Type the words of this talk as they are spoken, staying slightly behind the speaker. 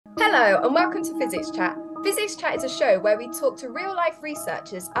Hello and welcome to Physics Chat. Physics Chat is a show where we talk to real-life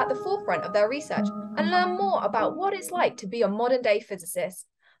researchers at the forefront of their research and learn more about what it's like to be a modern-day physicist.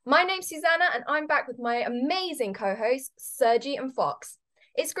 My name's Susanna and I'm back with my amazing co-hosts, Sergi and Fox.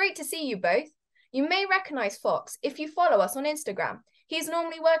 It's great to see you both. You may recognise Fox if you follow us on Instagram. He's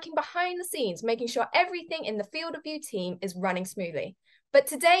normally working behind the scenes, making sure everything in the Field of View team is running smoothly. But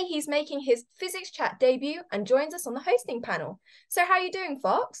today he's making his Physics Chat debut and joins us on the hosting panel. So how are you doing,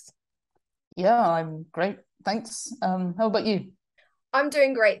 Fox? Yeah, I'm great. Thanks. How about you? I'm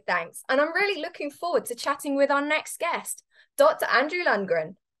doing great, thanks. And I'm really looking forward to chatting with our next guest, Dr. Andrew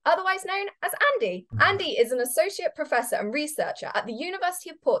Lundgren, otherwise known as Andy. Andy is an associate professor and researcher at the University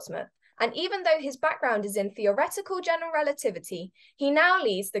of Portsmouth. And even though his background is in theoretical general relativity, he now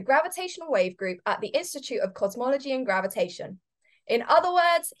leads the gravitational wave group at the Institute of Cosmology and Gravitation. In other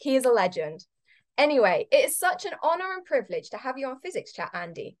words, he is a legend. Anyway, it is such an honor and privilege to have you on Physics Chat,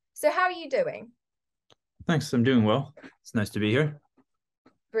 Andy. So how are you doing? Thanks, I'm doing well. It's nice to be here.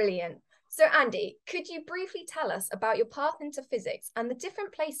 Brilliant. So Andy, could you briefly tell us about your path into physics and the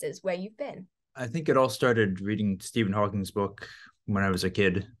different places where you've been? I think it all started reading Stephen Hawking's book when I was a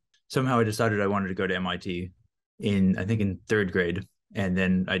kid. Somehow I decided I wanted to go to MIT in third grade. And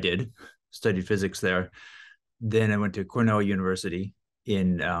then I did, studied physics there. Then I went to Cornell University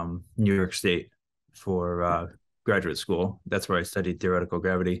in New York State for graduate school. That's where I studied theoretical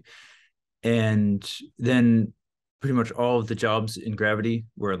gravity. And then pretty much all of the jobs in gravity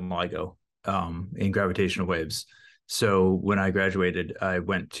were in LIGO, in gravitational waves. So when I graduated, I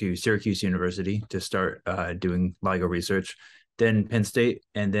went to Syracuse University to start doing LIGO research, then Penn State,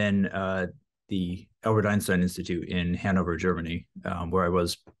 and then the Albert Einstein Institute in Hanover, Germany, where I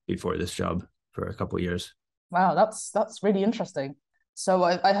was before this job for a couple of years. Wow, that's really interesting. So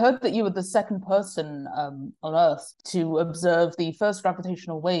I heard that you were the second person on Earth to observe the first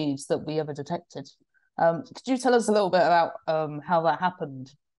gravitational waves that we ever detected. Could you tell us a little bit about how that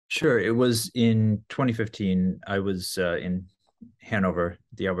happened? Sure. It was in 2015. I was in Hanover,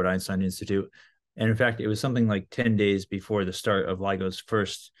 the Albert Einstein Institute. And in fact, it was something like 10 days before the start of LIGO's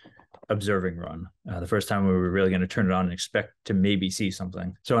first observing run, the first time we were really going to turn it on and expect to maybe see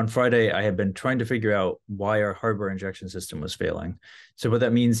something. So on Friday, I had been trying to figure out why our hardware injection system was failing. So what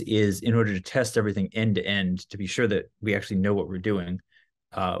that means is in order to test everything end to end, to be sure that we actually know what we're doing,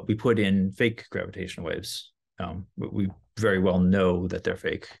 we put in fake gravitational waves. We very well know that they're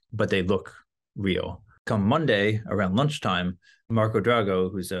fake, but they look real. Come Monday around lunchtime, Marco Drago,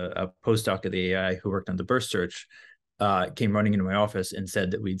 who's a postdoc at the AI who worked on the burst search, came running into my office and said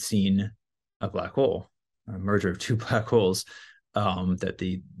that we'd seen a black hole, a merger of two black holes, that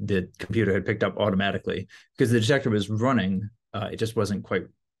the computer had picked up automatically because the detector was running. It just wasn't quite,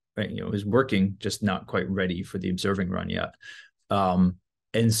 it was working, just not quite ready for the observing run yet.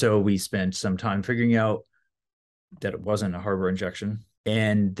 And so we spent some time figuring out that it wasn't a hardware injection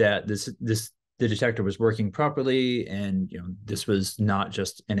and that the detector was working properly. And, this was not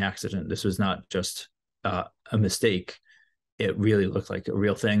just an accident. This was not just a mistake. It really looked like a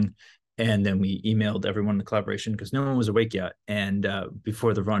real thing. And then we emailed everyone in the collaboration because no one was awake yet. And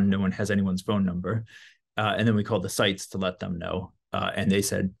before the run, no one has anyone's phone number. And then we called the sites to let them know. And they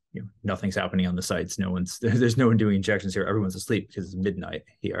said, nothing's happening on the sites. There's no one doing injections here. Everyone's asleep because it's midnight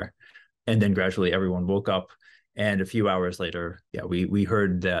here. And then gradually everyone woke up. And a few hours later, we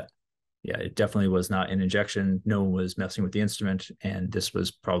heard that, it definitely was not an injection. No one was messing with the instrument. And this was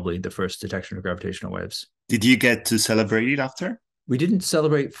probably the first detection of gravitational waves. Did you get to celebrate it after? We didn't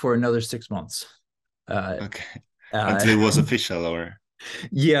celebrate for another 6 months. Okay. Until it was official, or?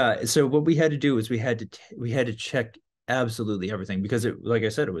 Yeah. So what we had to do is we had to check absolutely everything because like I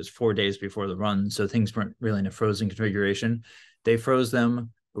said, it was 4 days before the run. So things weren't really in a frozen configuration. They froze them.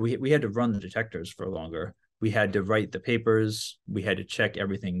 We had to run the detectors for longer. We had to write the papers. We had to check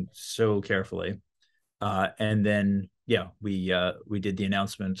everything so carefully. And then, we did the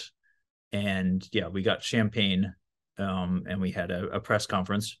announcement and we got champagne. And we had a press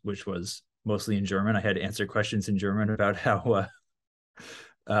conference, which was mostly in German. I had to answer questions in German about how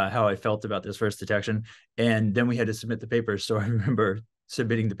I felt about this first detection. And then we had to submit the papers. So I remember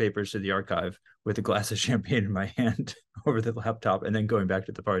submitting the papers to the archive with a glass of champagne in my hand over the laptop and then going back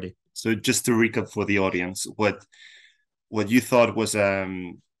to the party. So just to recap for the audience, what you thought was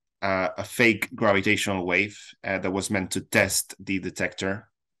a fake gravitational wave that was meant to test the detector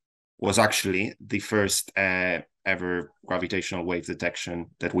was actually the first ever gravitational wave detection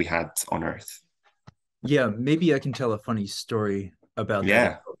that we had on Earth. Yeah, maybe I can tell a funny story about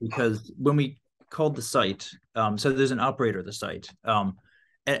that. Because when we called the site, so there's an operator of the site.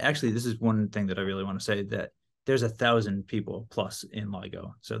 And actually, this is one thing that I really want to say, that there's 1,000 people plus in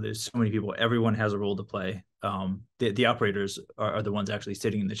LIGO. So there's so many people. Everyone has a role to play. The operators are the ones actually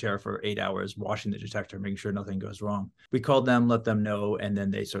sitting in the chair for 8 hours, watching the detector, making sure nothing goes wrong. We called them, let them know, and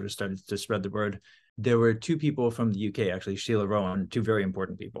then they sort of started to spread the word. There were 2 people from the UK, actually, Sheila Rowan, 2 very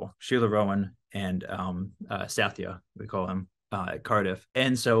important people, Sheila Rowan and Sathya, we call him, at Cardiff.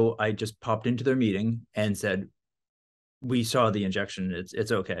 And so I just popped into their meeting and said, we saw the injection.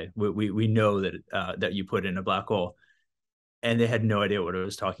 It's okay. We know that you put in a black hole, and they had no idea what I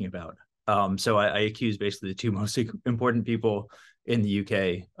was talking about. So I accused basically the 2 most important people in the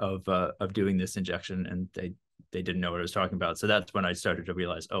UK of doing this injection, and they didn't know what I was talking about. So that's when I started to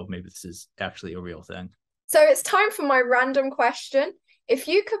realize, oh, maybe this is actually a real thing. So it's time for my random question. If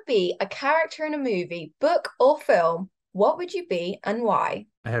you could be a character in a movie, book, or film, what would you be and why?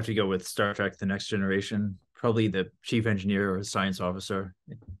 I have to go with Star Trek: The Next Generation. Probably the chief engineer or science officer.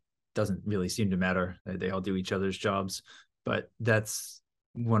 It doesn't really seem to matter. They all do each other's jobs, but that's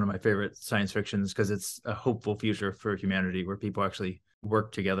one of my favorite science fictions because it's a hopeful future for humanity where people actually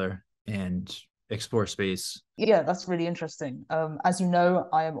work together and explore space. Yeah, that's really interesting. As you know,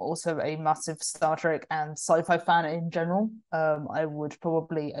 I am also a massive Star Trek and sci-fi fan in general. I would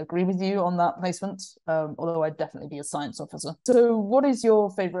probably agree with you on that placement, although I'd definitely be a science officer. So what is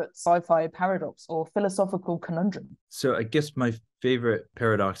your favorite sci-fi paradox or philosophical conundrum? So I guess my favorite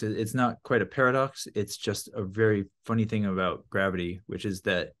paradox, it's not quite a paradox, it's just a very funny thing about gravity, which is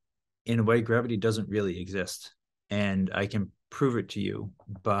that in a way, gravity doesn't really exist. And I can prove it to you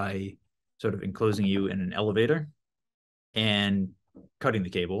by sort of enclosing you in an elevator and cutting the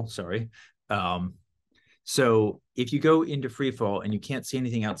cable, sorry. So if you go into free fall and you can't see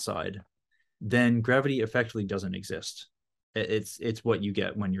anything outside, then gravity effectively doesn't exist. It's what you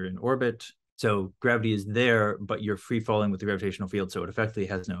get when you're in orbit. So gravity is there, but you're free falling with the gravitational field. So it effectively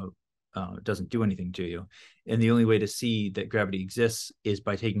has doesn't do anything to you. And the only way to see that gravity exists is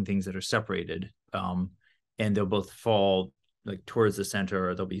by taking things that are separated, and they'll both fall like towards the center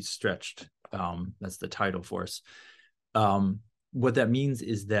or they'll be stretched. That's the tidal force. What that means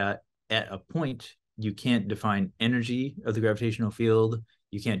is that at a point, you can't define energy of the gravitational field.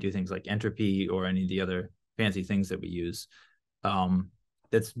 You can't do things like entropy or any of the other fancy things that we use.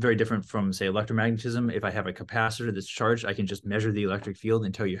 That's very different from, say, electromagnetism. If I have a capacitor that's charged, I can just measure the electric field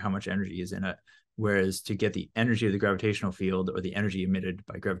and tell you how much energy is in it. Whereas to get the energy of the gravitational field or the energy emitted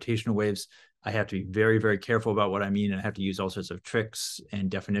by gravitational waves, I have to be very, very careful about what I mean. And I have to use all sorts of tricks and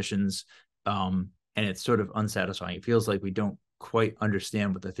definitions. And it's sort of unsatisfying. It feels like we don't quite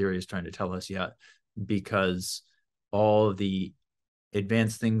understand what the theory is trying to tell us yet, because all of the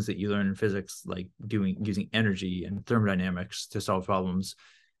advanced things that you learn in physics, like using energy and thermodynamics to solve problems,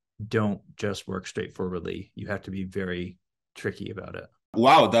 don't just work straightforwardly. You have to be very tricky about it.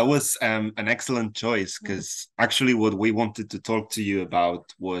 Wow, that was an excellent choice, because actually what we wanted to talk to you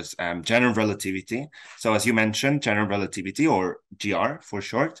about was general relativity. So as you mentioned, general relativity, or GR for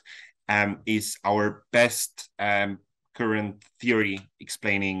short, is our best current theory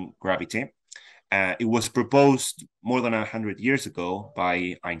explaining gravity. It was proposed more than 100 years ago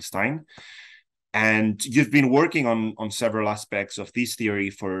by Einstein. And you've been working on several aspects of this theory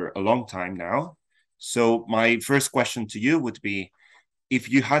for a long time now. So my first question to you would be, if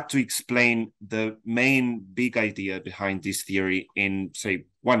you had to explain the main big idea behind this theory in, say,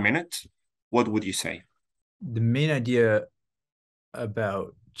 1 minute, what would you say? The main idea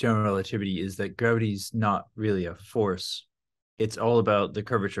about general relativity is that gravity is not really a force. It's all about the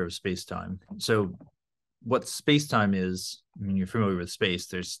curvature of space-time. So what space-time is, I mean, you're familiar with space,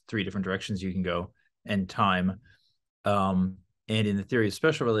 there's 3 different directions you can go, and time. And in the theory of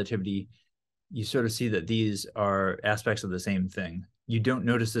special relativity, you sort of see that these are aspects of the same thing. You don't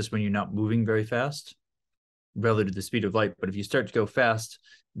notice this when you're not moving very fast relative to the speed of light, but if you start to go fast,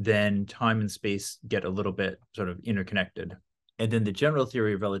 then time and space get a little bit sort of interconnected. And then the general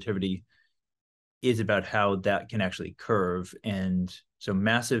theory of relativity is about how that can actually curve. And so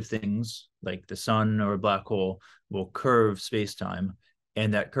massive things like the sun or a black hole will curve space-time,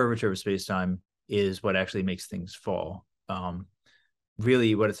 and that curvature of space-time is what actually makes things fall.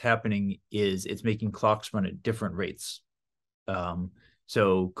 Really what is happening is it's making clocks run at different rates.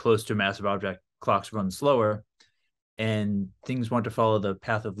 So close to a massive object, clocks run slower, and things want to follow the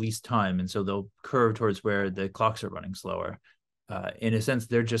path of least time. And so they'll curve towards where the clocks are running slower. In a sense,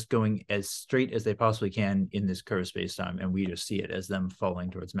 they're just going as straight as they possibly can in this curved space-time, and we just see it as them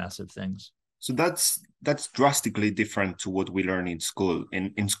falling towards massive things. So that's drastically different to what we learn in school.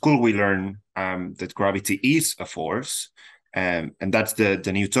 In school, we learn that gravity is a force, and that's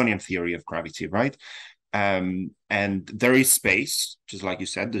the Newtonian theory of gravity, right? And there is space, just like you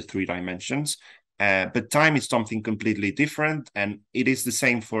said, the 3 dimensions, But time is something completely different, and it is the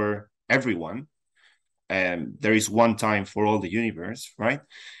same for everyone. There is one time for all the universe, right?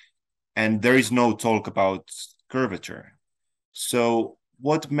 And there is no talk about curvature. So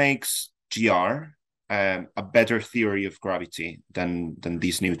what makes GR a better theory of gravity than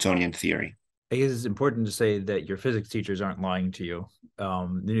this Newtonian theory? I guess it's important to say that your physics teachers aren't lying to you.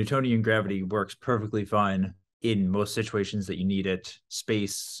 The Newtonian gravity works perfectly fine in most situations that you need it.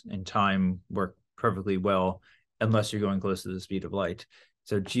 Space and time work perfectly well, unless you're going close to the speed of light.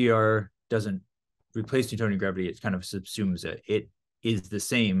 So GR doesn't replace Newtonian gravity, it kind of subsumes it. It is the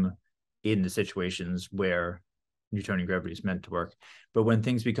same in the situations where Newtonian gravity is meant to work. But when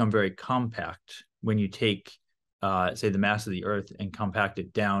things become very compact, when you take say the mass of the Earth and compact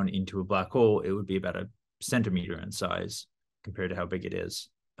it down into a black hole, it would be about a centimeter in size compared to how big it is.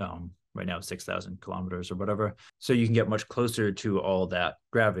 Right now, 6,000 kilometers or whatever. So you can get much closer to all that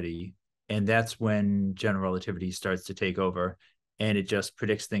gravity. And that's when general relativity starts to take over. And it just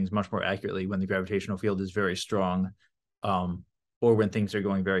predicts things much more accurately when the gravitational field is very strong, or when things are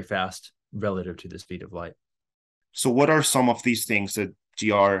going very fast relative to the speed of light. So what are some of these things that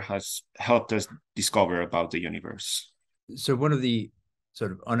GR has helped us discover about the universe? So one of the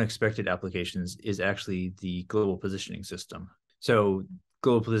sort of unexpected applications is actually the global positioning system. So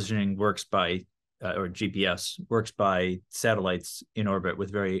global positioning works by, or GPS works by satellites in orbit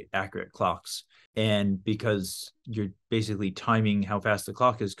with very accurate clocks. And because you're basically timing how fast the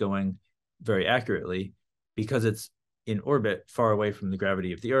clock is going very accurately, because it's in orbit far away from the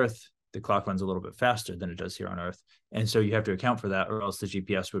gravity of the Earth, the clock runs a little bit faster than it does here on Earth. And so you have to account for that, or else the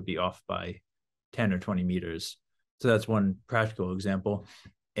GPS would be off by 10 or 20 meters. So that's one practical example.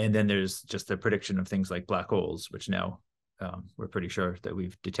 And then there's just the prediction of things like black holes, which now we're pretty sure that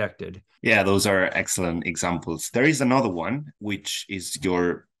we've detected. Yeah, those are excellent examples. There is another one, which is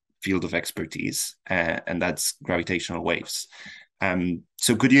your field of expertise, and that's gravitational waves.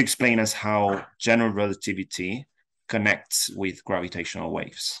 So could you explain us how general relativity connects with gravitational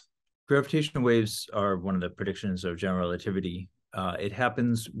waves? Gravitational waves are one of the predictions of general relativity. It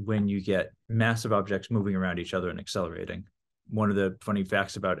happens when you get massive objects moving around each other and accelerating. One of the funny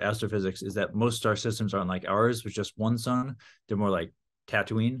facts about astrophysics is that most star systems aren't like ours with just one sun. They're more like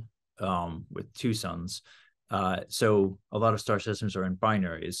Tatooine with two suns. So a lot of star systems are in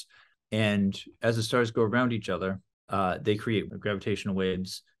binaries. And as the stars go around each other, they create gravitational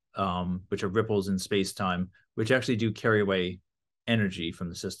waves, which are ripples in space-time, which actually do carry away energy from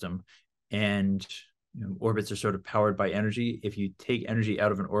the system. And orbits are sort of powered by energy. If you take energy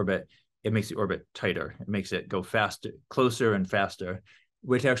out of an orbit, it makes the orbit tighter. It makes it go faster, closer and faster,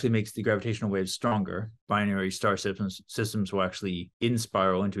 which actually makes the gravitational waves stronger. Binary star systems will actually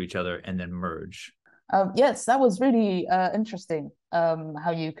in-spiral into each other and then merge. Yes, that was really interesting,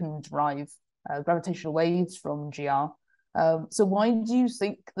 how you can derive gravitational waves from GR. So why do you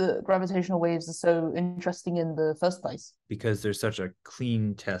think that gravitational waves are so interesting in the first place? Because there's such a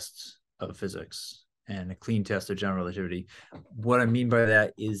clean test of physics and a clean test of general relativity. What I mean by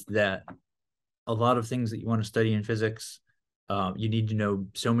that is that a lot of things that you want to study in physics, you need to know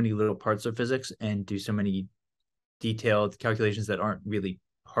so many little parts of physics and do so many detailed calculations that aren't really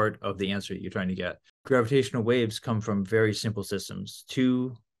part of the answer that you're trying to get. Gravitational waves come from very simple systems,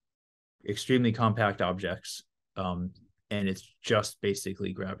 two extremely compact objects, and it's just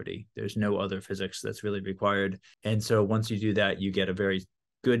basically gravity. There's no other physics that's really required. And so once you do that, you get a very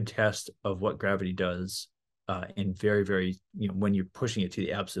good test of what gravity does in very, very, when you're pushing it to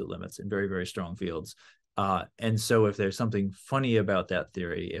the absolute limits in very, very strong fields. And so if there's something funny about that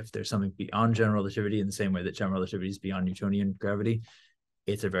theory, if there's something beyond general relativity in the same way that general relativity is beyond Newtonian gravity,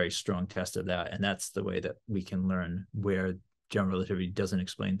 it's a very strong test of that. And that's the way that we can learn where general relativity doesn't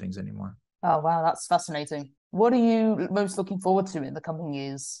explain things anymore. Oh, wow, that's fascinating. What are you most looking forward to in the coming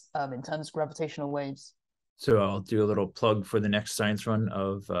years in terms of gravitational waves? So I'll do a little plug for the next science run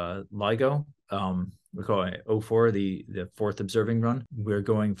of LIGO. We call it 04, the fourth observing run. We're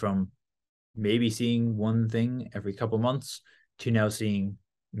going from maybe seeing one thing every couple months to now seeing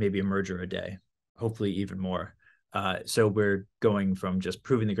maybe a merger a day, hopefully even more. So we're going from just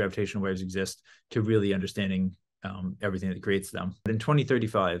proving the gravitational waves exist to really understanding everything that creates them. But in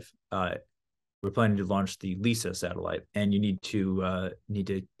 2035, we're planning to launch the LISA satellite, and you need to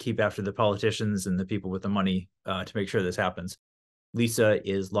keep after the politicians and the people with the money to make sure this happens. LISA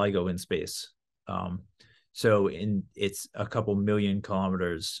is LIGO in space. So it's a couple million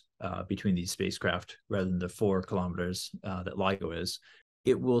kilometers between these spacecraft rather than the 4 kilometers that LIGO is.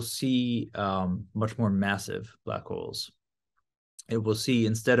 It will see much more massive black holes. It will see,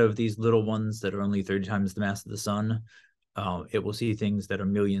 instead of these little ones that are only 30 times the mass of the sun, it will see things that are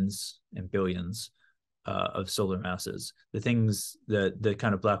millions and billions of solar masses, the things that the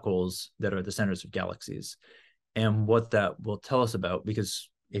kind of black holes that are the centers of galaxies. And what that will tell us about, because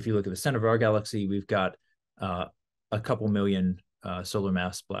if you look at the center of our galaxy, we've got a couple million solar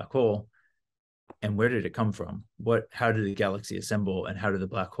mass black hole. And where did it come from? How did the galaxy assemble, and how did the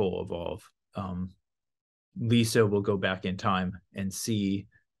black hole evolve? Lisa will go back in time and see,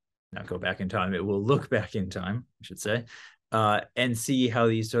 not go back in time, it will look back in time, I should say, and see how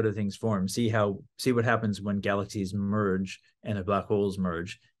these sort of things form, see what happens when galaxies merge and the black holes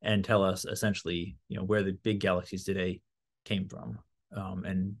merge, and tell us essentially, where the big galaxies today came from,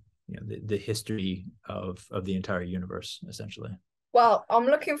 and the history of the entire universe, essentially. Well, I'm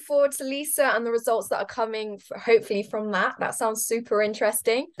looking forward to Lisa and the results that are coming, hopefully, from that. That sounds super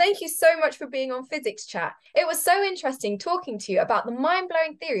interesting. Thank you so much for being on Physics Chat. It was so interesting talking to you about the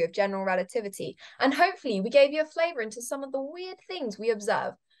mind-blowing theory of general relativity, and hopefully we gave you a flavour into some of the weird things we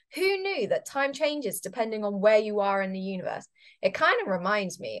observe. Who knew that time changes depending on where you are in the universe? It kind of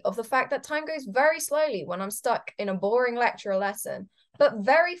reminds me of the fact that time goes very slowly when I'm stuck in a boring lecture or lesson, but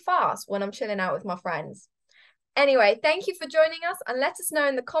very fast when I'm chilling out with my friends. Anyway, thank you for joining us, and let us know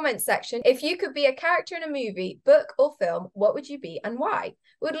in the comments section if you could be a character in a movie, book, or film, what would you be and why?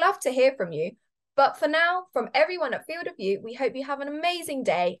 We'd love to hear from you. But for now, from everyone at Field of View, we hope you have an amazing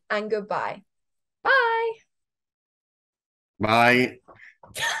day, and goodbye. Bye. Bye.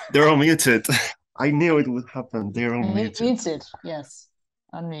 They're all muted. I knew it would happen. They're all muted. Muted, yes.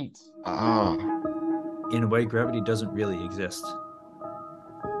 Unmute. Ah. In a way, gravity doesn't really exist.